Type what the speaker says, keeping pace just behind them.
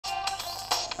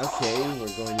Okay,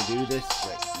 we're going to do this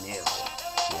right now.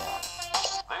 Yeah.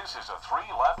 This is a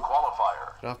 3-lap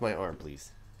qualifier. Get off my arm,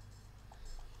 please.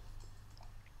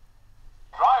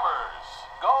 Drivers,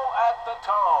 go at the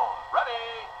tone.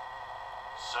 Ready,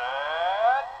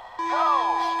 set, go.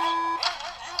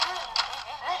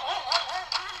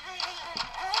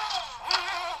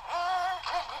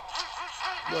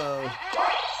 Whoa.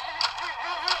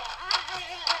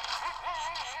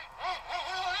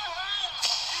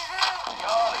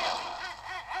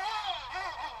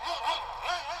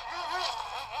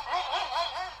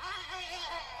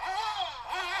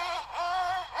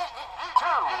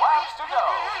 Laps to go.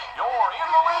 You're in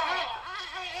the lead.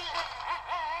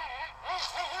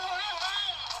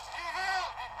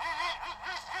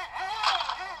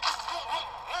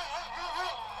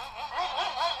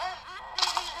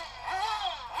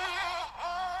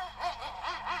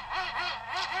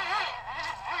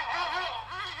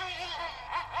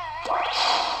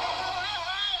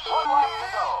 One lap to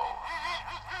go.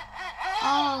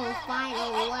 Oh,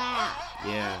 final lap.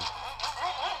 Yeah.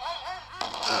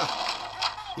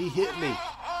 He hit me.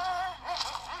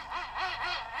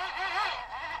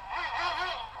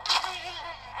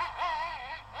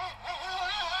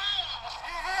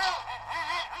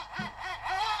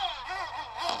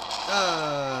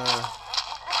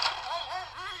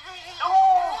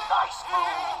 Nice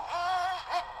move.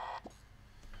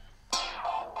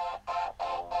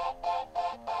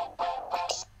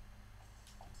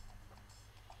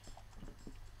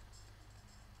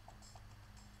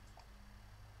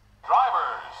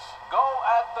 Drivers, go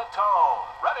at the tone.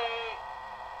 Ready,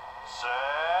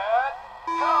 set,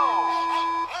 go.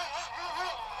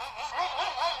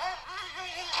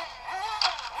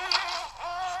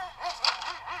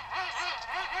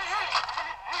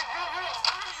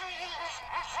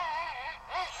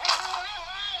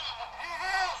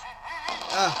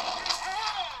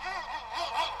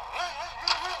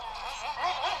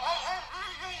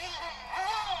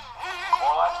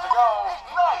 Four laps to go.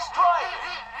 Nice driving.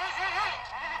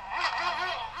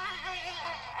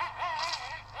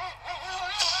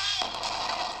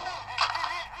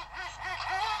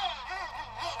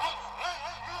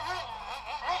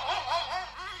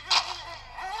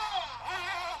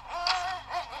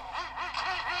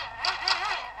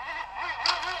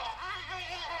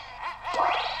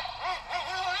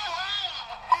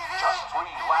 Just 3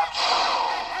 laps to go.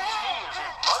 He is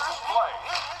in first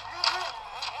place.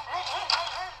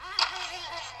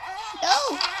 No!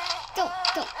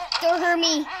 Don't hurt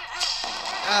me.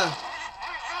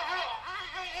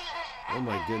 Oh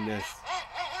my goodness.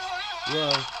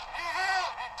 Whoa.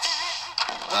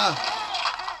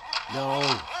 No.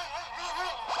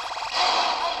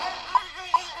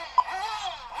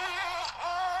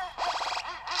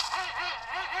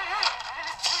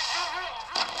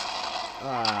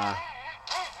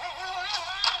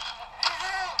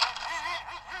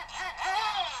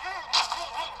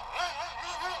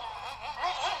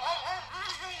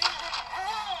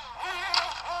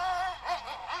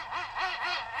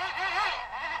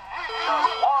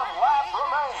 Just 1 lap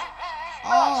remains.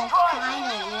 Oh,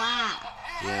 final lap.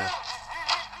 Yeah.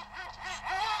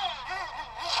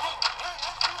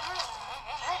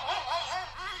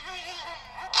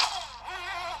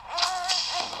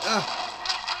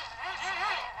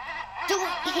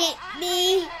 Don't hit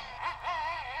me.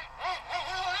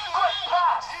 Great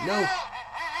pass. No.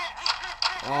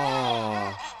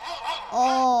 Oh.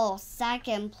 Oh,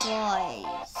 second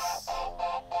place.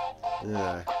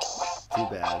 Too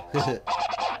bad.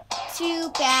 Too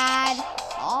bad.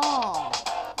 Oh.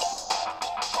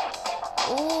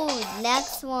 Oh,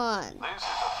 next one. This is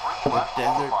a 3-lap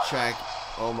Desert qualifier. track.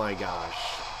 Oh my gosh.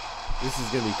 This is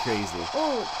gonna be crazy.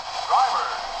 Oh,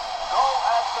 Drivers, go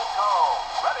at the tone.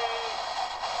 Ready,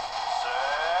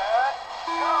 set,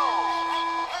 go.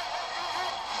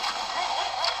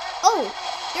 oh,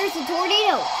 there's a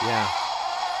tornado. Yeah.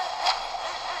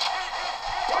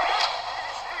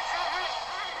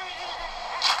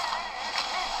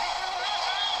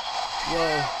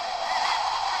 Whoa.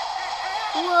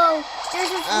 Whoa,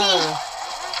 there's a snake.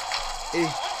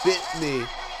 It bit me.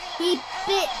 He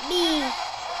bit me.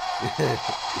 He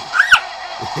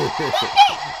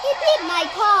bit my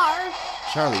car.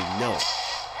 Charlie, no.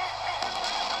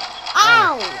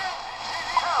 Ow. 2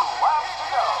 laps to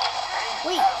go.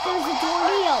 Wait, there's a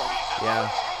tornado. Yeah.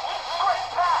 Great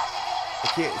pass. I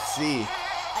can't see.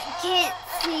 I can't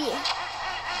see.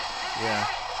 Yeah.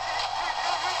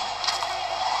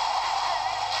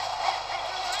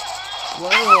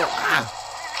 Whoa.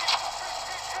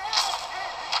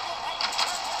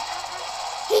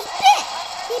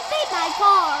 He bit my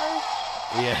car.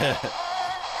 Yeah.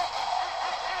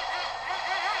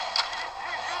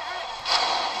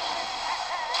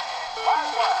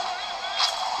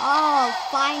 Oh,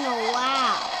 final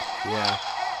lap. Yeah.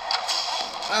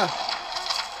 Ah.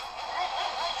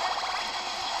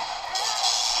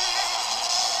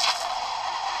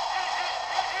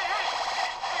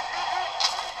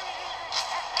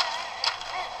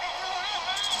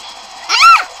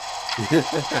 He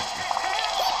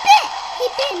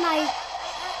bit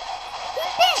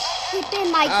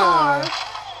my car.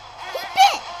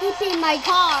 He bit my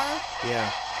car.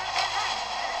 Yeah.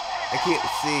 I can't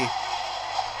see.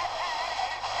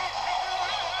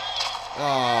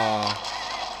 Oh.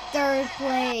 Third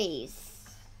place.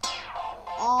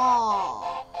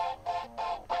 Oh.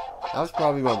 That was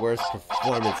probably my worst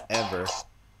performance ever.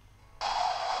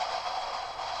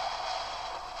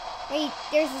 Wait,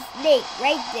 there's a snake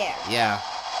right there. Yeah.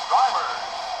 Drivers,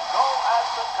 go at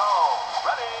the toe.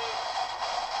 Ready,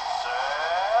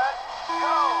 set,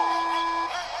 go.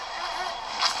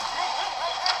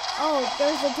 Oh,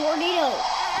 there's a tornado.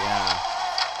 Yeah.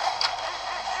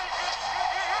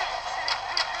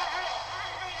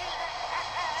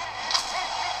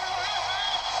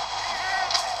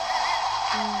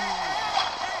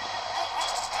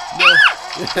 No.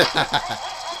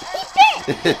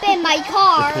 He bit my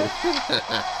car.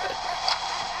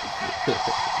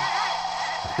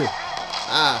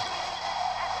 Ah.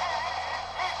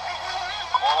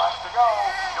 Four laps to go.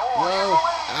 You're Whoa. in the lead.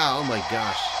 Ah, oh my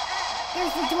gosh.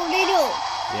 There's a tornado.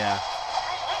 Yeah.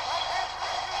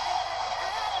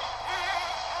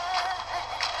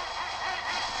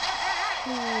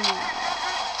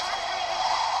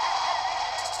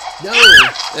 No.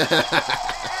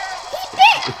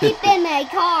 He bit my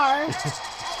car.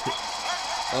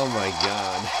 Oh my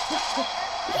god.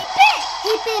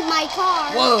 He bit my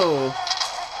car. Whoa.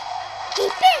 He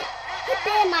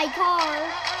bit my car.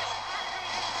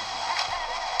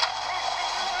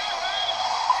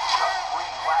 Just 3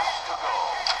 laps to go.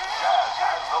 Jazz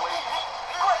has the lead.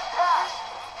 Great pass.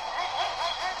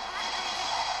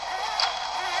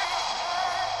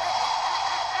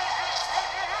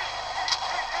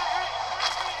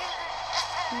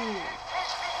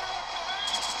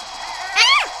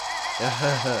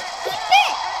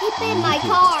 He bit my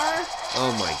car.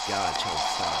 Oh my god, Chum,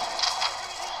 stop.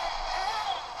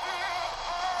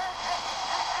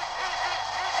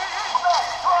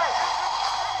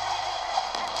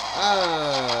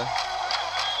 Ah.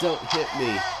 Don't hit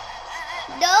me.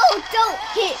 No, don't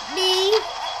hit me.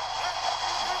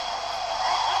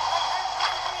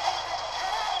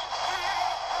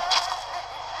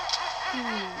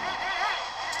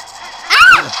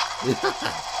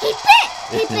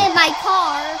 He bit my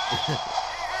car.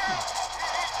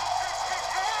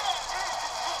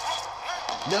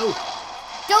 No.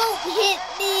 Don't hit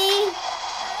me.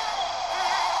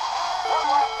 1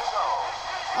 lap to go.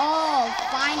 Oh,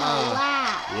 final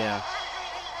lap. Yeah.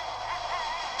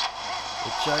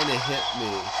 They're trying to hit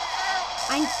me.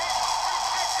 I'm.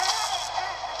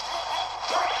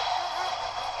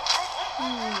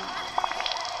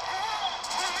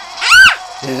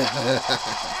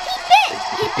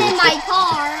 He bit my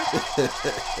car.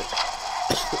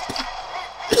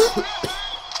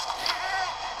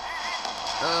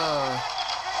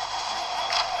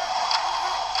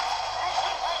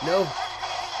 No.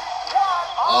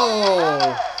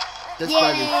 Oh. That's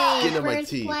by the Yay, skin of my first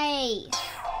teeth. place.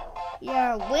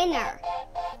 You're a winner.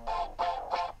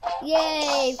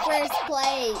 Yay, first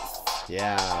place.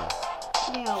 Yeah.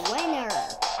 You're a winner.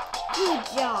 Good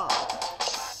job.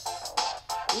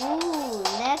 Ooh,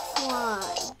 next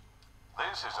one.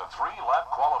 This is a 3-lap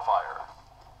qualifier.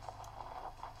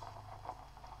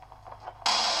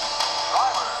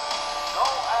 Drivers, go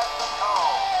at the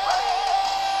toe. Ready,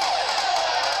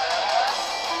 set,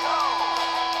 go.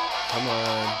 Come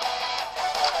on.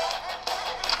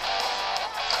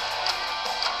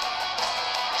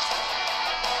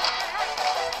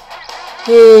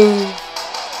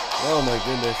 Oh my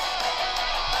goodness.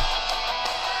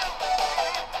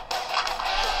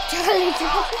 Charlie,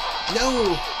 No.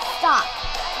 stop.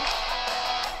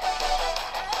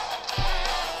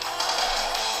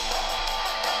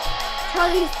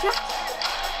 Charlie,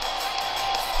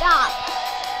 stop.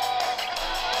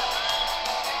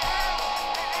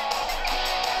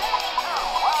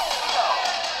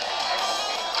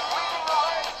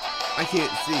 I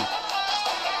can't see.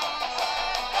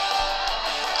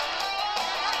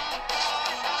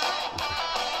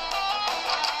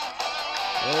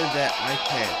 Where's that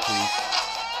iPad, please?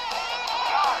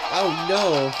 Oh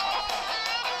no!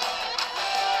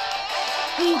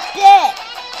 He's dead.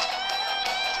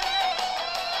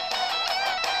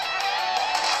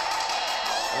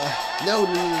 No,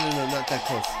 not that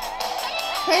close.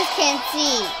 Chris can't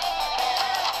see.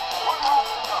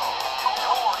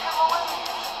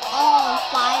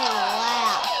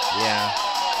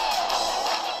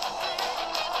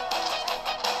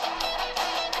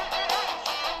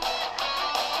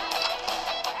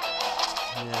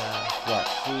 What?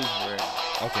 Who's red?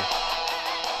 Okay.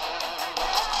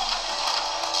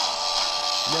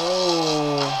 No.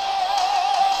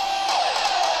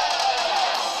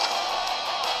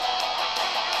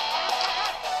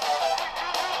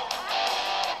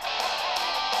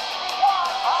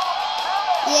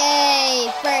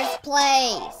 Yay! First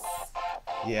place.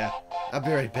 Yeah, I'll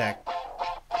be right back.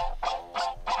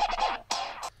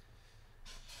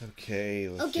 Okay,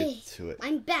 let's get to it.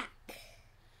 I'm back.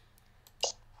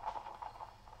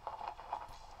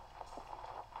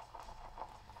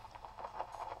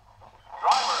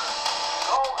 Driver,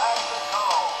 go at the go.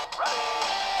 Ready,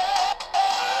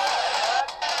 set,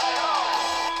 go.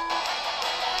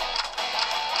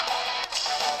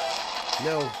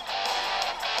 No.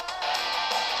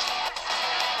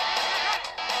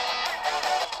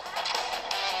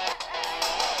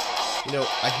 You know,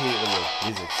 I hate when the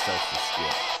music starts to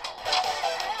skip.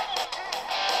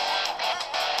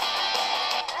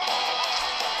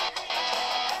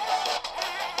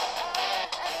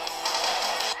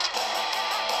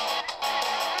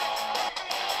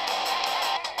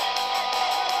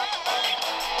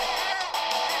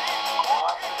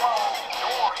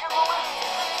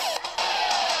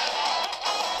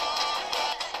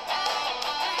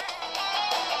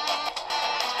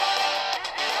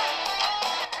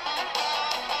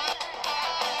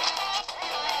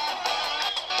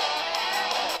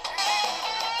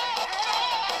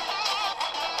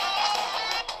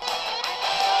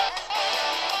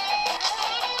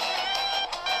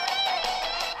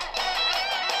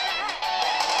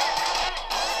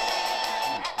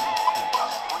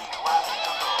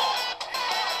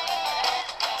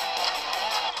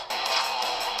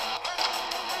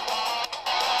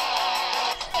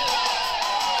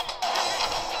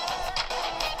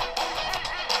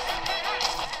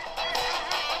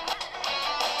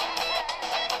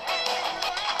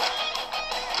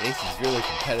 This is really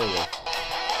competitive.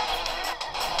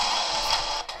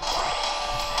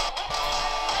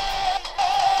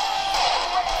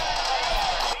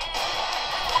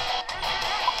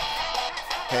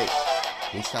 Hey,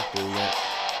 can you stop doing that?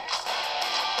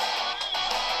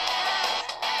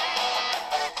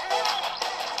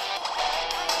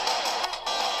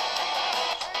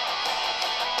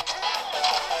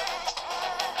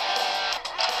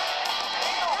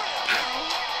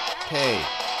 Hey.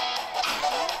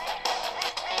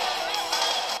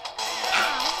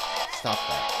 Stop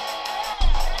that.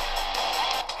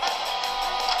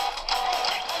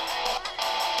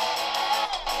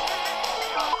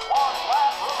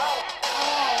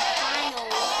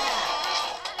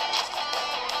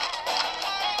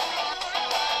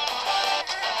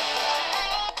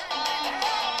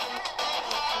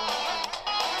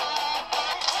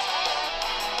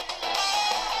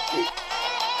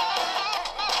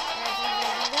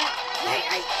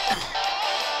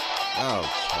 Oh,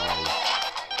 Charlie.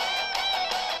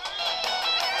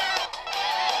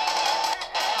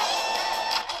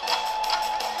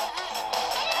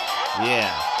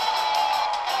 Yeah.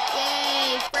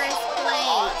 Yay! First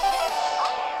place.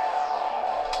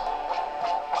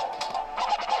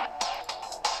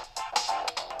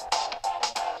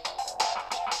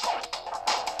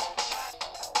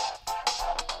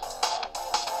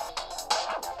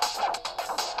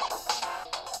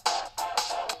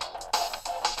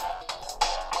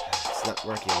 It's not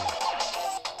working.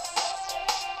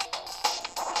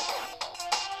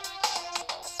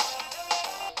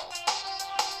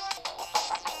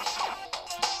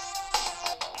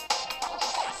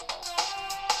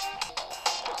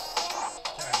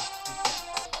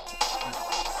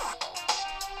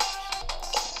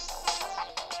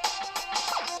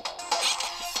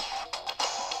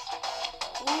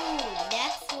 Ooh,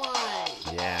 next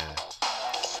one. Yeah.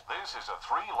 This is a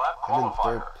 3-lap I'm in qualifier.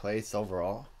 third place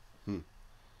overall.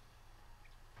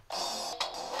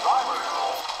 Driver,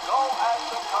 go at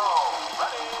the go.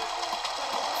 Ready,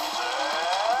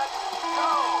 set,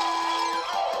 go.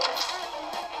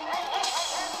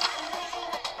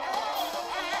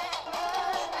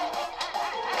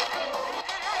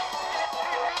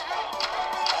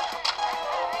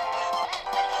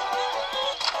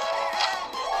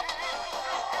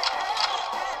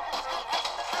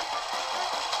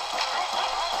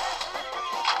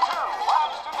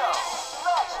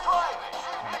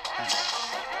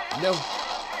 No.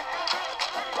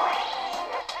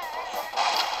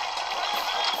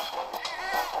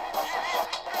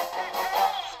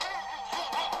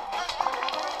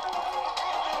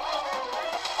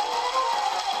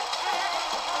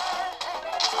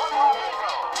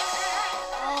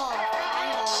 Oh,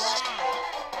 final lap.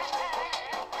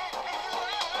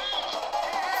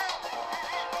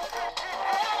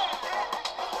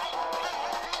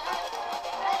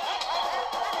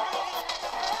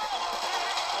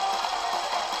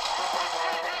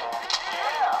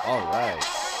 Alright.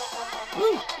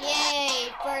 Woo!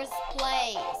 Yay, first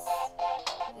place.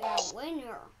 You're a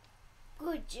winner.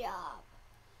 Good job.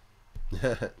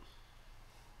 Drivers,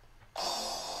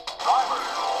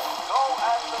 go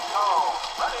at the toe.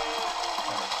 Ready,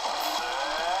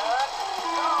 set,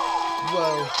 go.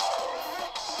 Whoa.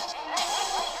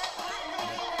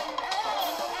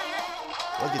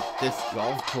 Look at this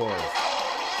golf course.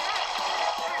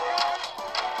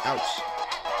 Ouch.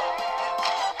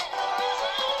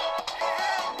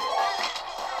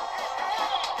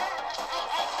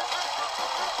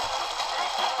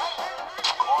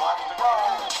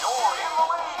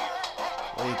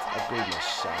 I need to upgrade my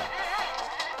shot.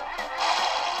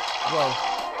 Whoa.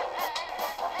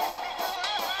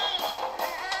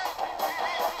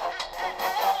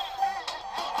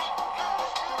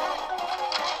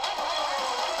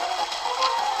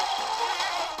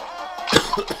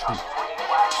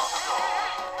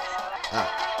 Ah.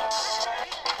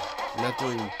 I'm not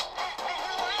doing...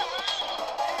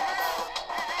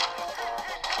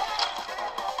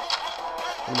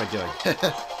 What am I doing?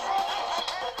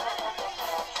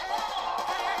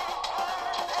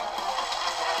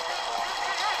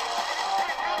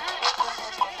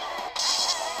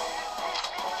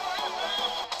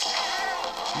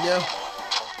 No.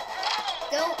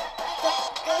 Don't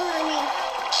hurt me.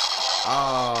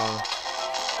 Oh.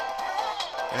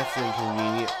 That's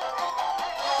inconvenient.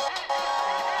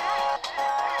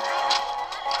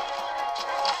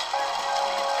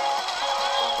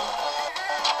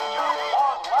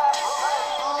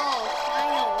 Oh,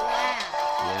 final lap.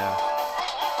 Yeah.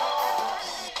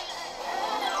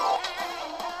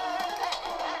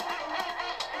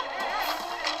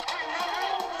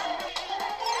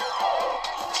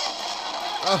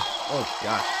 Oh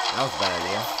gosh, that was a bad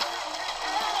idea.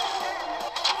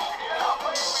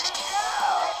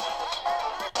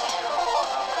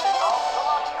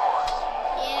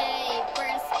 Yay,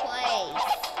 first place.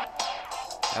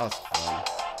 That was fun.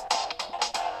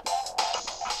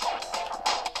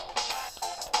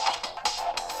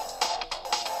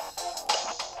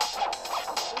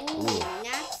 Ooh,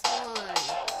 next one.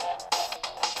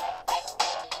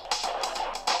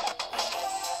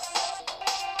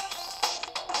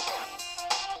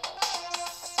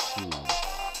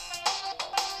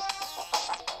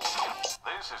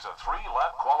 This is a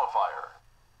 3-lap qualifier.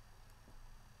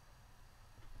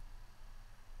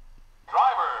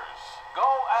 Drivers, go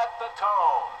at the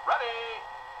tone. Ready,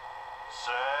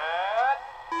 set,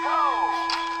 go.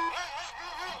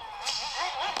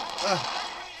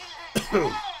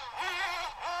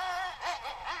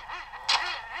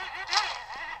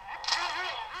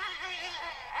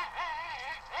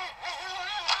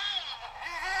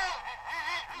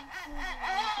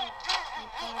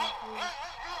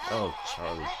 Oh,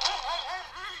 Charlie.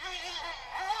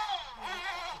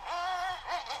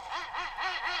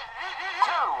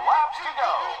 2 laps to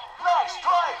go. Nice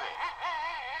driving.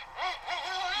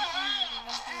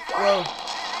 Whoa.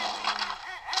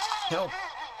 Help.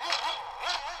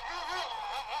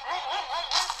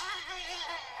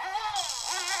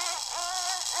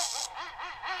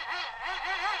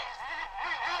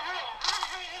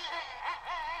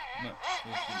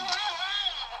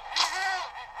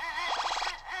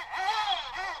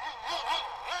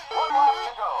 One lap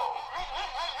to go.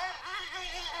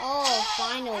 Oh,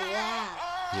 final lap.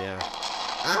 Yeah.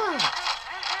 Ah.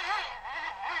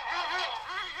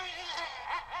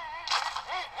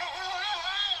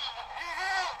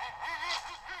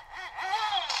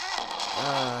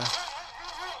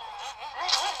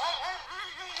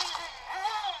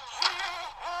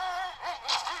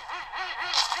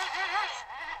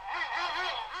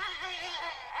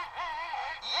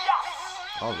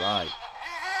 All right.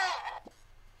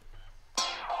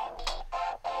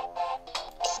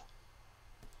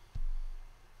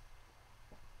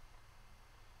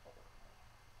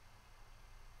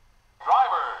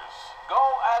 Drivers, go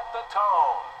at the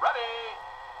tone. Ready,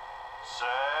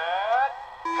 set,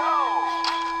 go.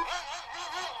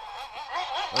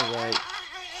 All right.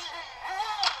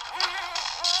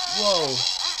 Whoa.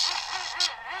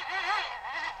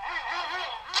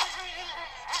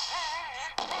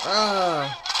 Ah.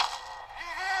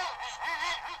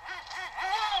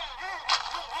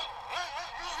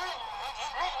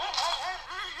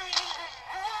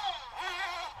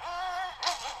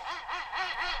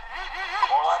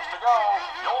 Four laps to go.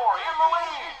 You're in the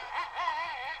lead.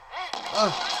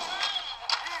 Ah.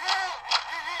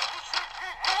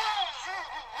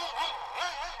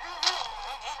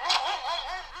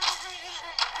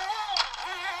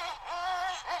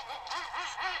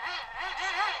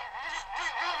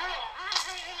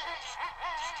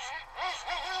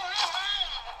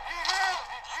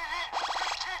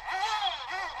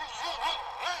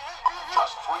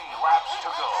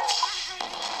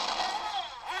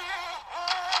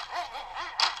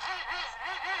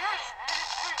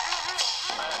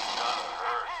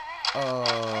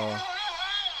 Oh.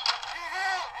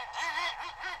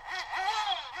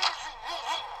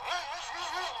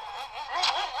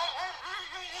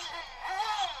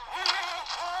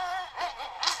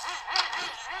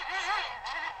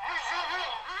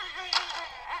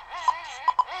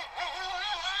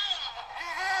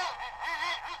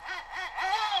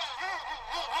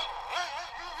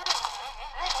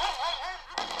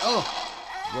 Oh!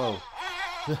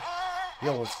 Whoa. You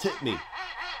almost tipped me.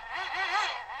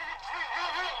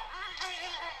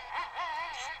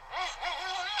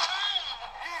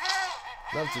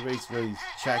 Love to race these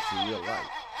tracks in real life.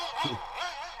 1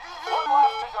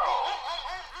 lap to go.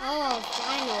 Oh,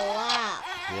 final lap.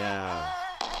 Yeah.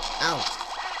 Ow!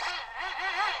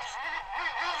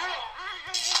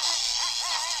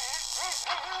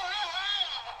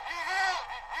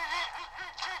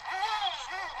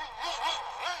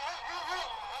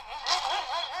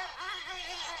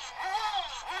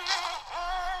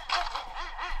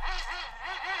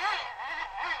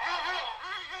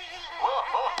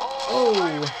 Oh!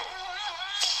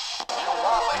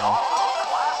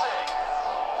 Classic.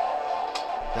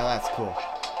 Now that's cool.